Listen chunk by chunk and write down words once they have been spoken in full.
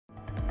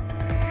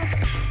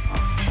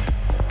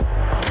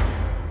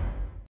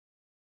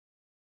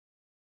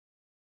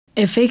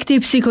Efekti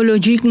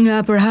psikologjik nga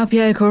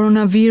përhapja e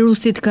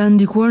koronavirusit ka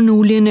ndikuar në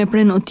uljen e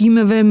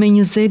prenotimeve me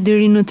 20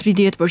 deri në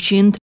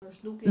 30%.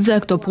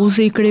 Zak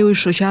Topuzi, Kreu i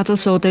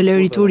shoqatës së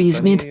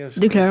hoteleri-turizmit,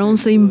 deklaron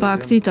se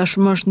impakti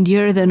tashmë është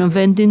ndjerë edhe në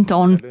vendin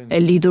ton, e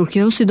lidhur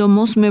kjo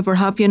sidomos me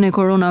përhapjen e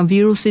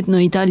koronavirusit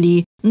në Itali,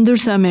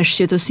 ndërsa me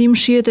shqetësim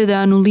shihet edhe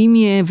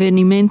anulimi e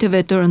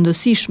evenimenteve të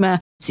rëndësishme,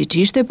 siç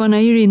ishte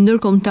panairi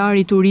ndërkombëtar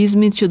i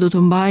turizmit që do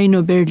të mbahej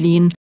në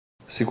Berlin.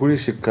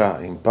 Sigurisht që ka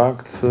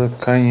impakt,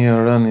 ka një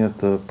rënje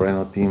të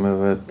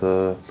prenotimeve,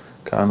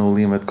 ka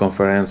anulime të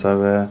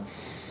konferencave,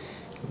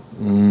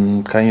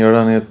 ka një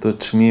rënje të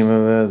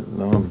çmimeve,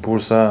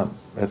 bursa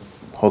e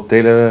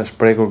hoteleve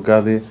shprekur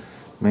gati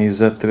me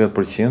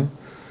 20-30%,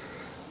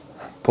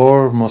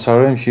 por mos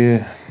harrojmë që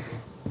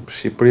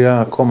Shqipëria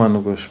akoma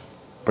nuk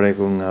është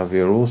prekur nga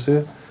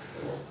virusi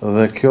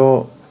dhe kjo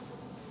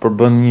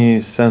përbën një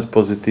sens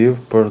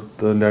pozitiv për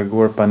të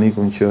larguar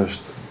panikun që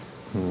është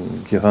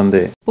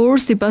gjithandej. Por,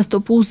 sipas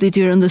Topuzit,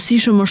 i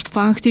rëndësishëm është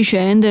fakti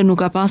që ende nuk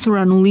ka pasur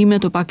anulime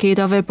të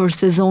paketave për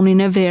sezonin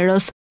e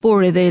verës,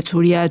 por edhe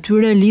ecuria e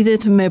tyre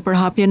lidhet me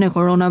përhapjen e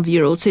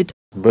koronavirusit.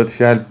 Bëhet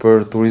fjalë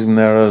për turizmin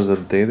e rreth dhe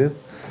derit.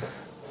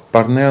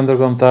 Partnerët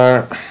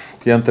ndërkombëtar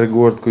janë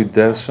treguar të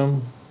kujdesshëm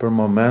për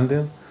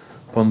momentin,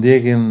 po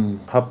ndjekin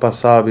hap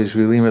pas hapi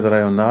zhvillimet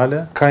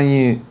rajonale. Ka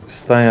një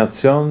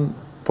stagnacion,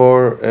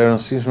 por e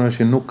rëndësishme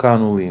është që nuk ka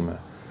anullime.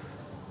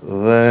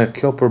 Dhe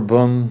kjo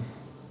përbën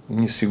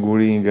një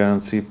siguri, një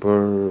garanci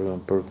për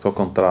këto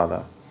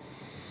kontrata.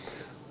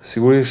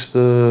 Sigurisht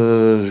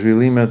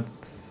zhvillimet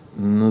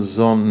në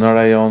zonë, në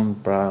rajon,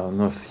 pra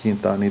në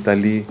fëqinta, në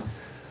Itali,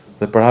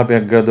 dhe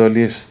përhapja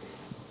gradualisht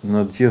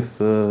në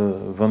gjithë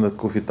vendet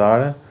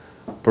kufitare,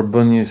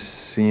 përbën një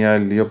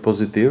sinjal jo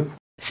pozitiv.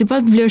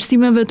 Sipas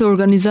vlerësimeve të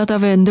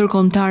organizatave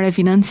ndërkombëtare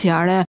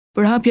financiare,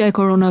 përhapja e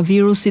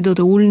koronavirusit do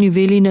të ulë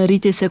nivelin e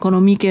rritjes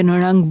ekonomike në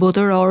rang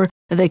botëror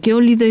dhe kjo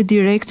lidhet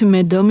direkt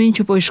me dëmin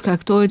që po i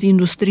shkaktohet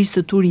industrisë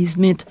së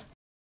turizmit.